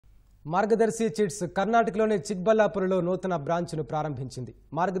Margadarsi Chits Karnatakaలోని Chikkaballapurలో నూతన బ్రాంచ్ను ప్రారంభించింది.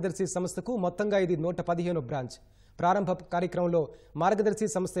 మార్గదర్శి సంస్థకు మొత్తంగా ఇది 115 బ్రాంచ్. ప్రారంభ కార్యక్రమంలో మార్గదర్శి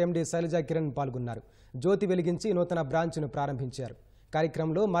సంస్థ ఎండి శైలజ కిరణ్ పాల్గొన్నారు. జ్యోతి వెలిగించి నూతన బ్రాంచ్ను ప్రారంభించారు.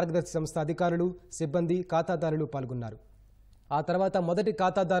 కార్యక్రమంలో మార్గదర్శి సంస్థ అధికారులు, సిబ్బంది, ఖాతాదారులు పాల్గొన్నారు. ఆ తర్వాత మొదటి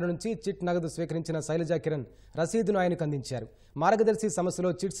ఖాతాదారు నుంచి చిట్ నగదు స్వీకరించిన శైలజ కిరణ్ రసీదును ఆయనకు అందించారు. మార్గదర్శి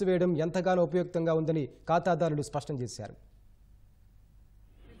సంస్థలో చిట్స్ వేయడం ఎంతగానో ఉపయుక్తంగా ఉందని ఖాతాదారులు స్పష్టం చేశారు.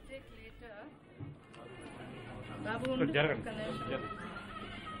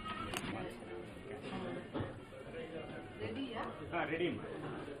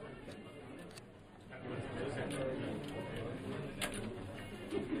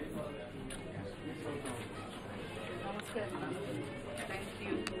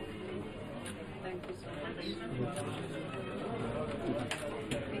 Thank you so much.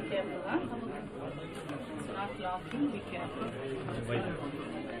 Be careful, huh? It's not locking, be careful.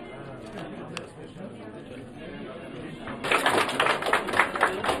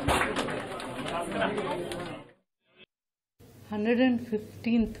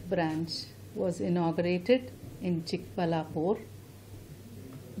 "115th branch was inaugurated in Chikkaballapur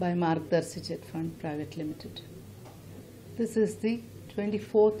by Margadarsi Chit Fund Private Limited. This is the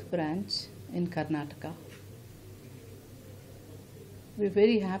 24th branch in Karnataka. We're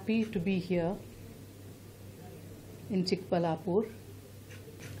very happy to be here in Chikkaballapur.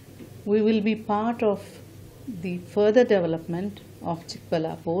 We will be part of the further development of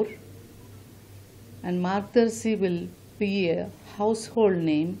Chikkaballapur, and Margadarsi will be a household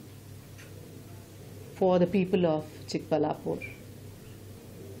name for the people of Chikkaballapur.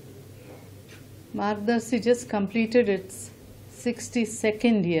 Margadarsi just completed its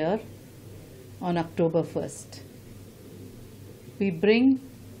 62nd year on October 1st. We bring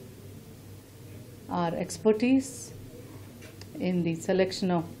our expertise in the selection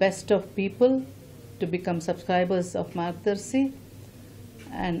of best of people to become subscribers of Margadarsi,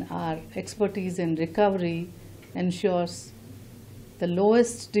 and our expertise in recovery ensures the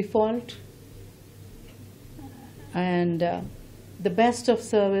lowest default and the best of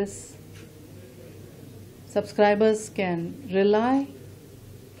service. Subscribers can rely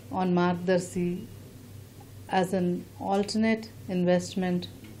on Margadarsi as an alternate investment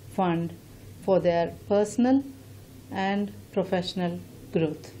fund for their personal and professional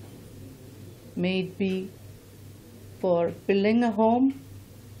growth. May it be for building a home,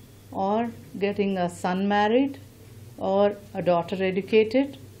 or getting a son married, or a daughter educated,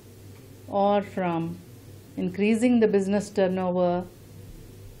 or from increasing the business turnover,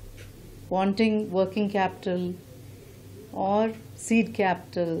 wanting working capital or seed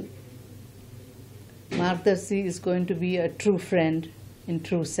capital. Margadarsi is going to be a true friend in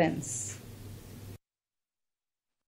true sense.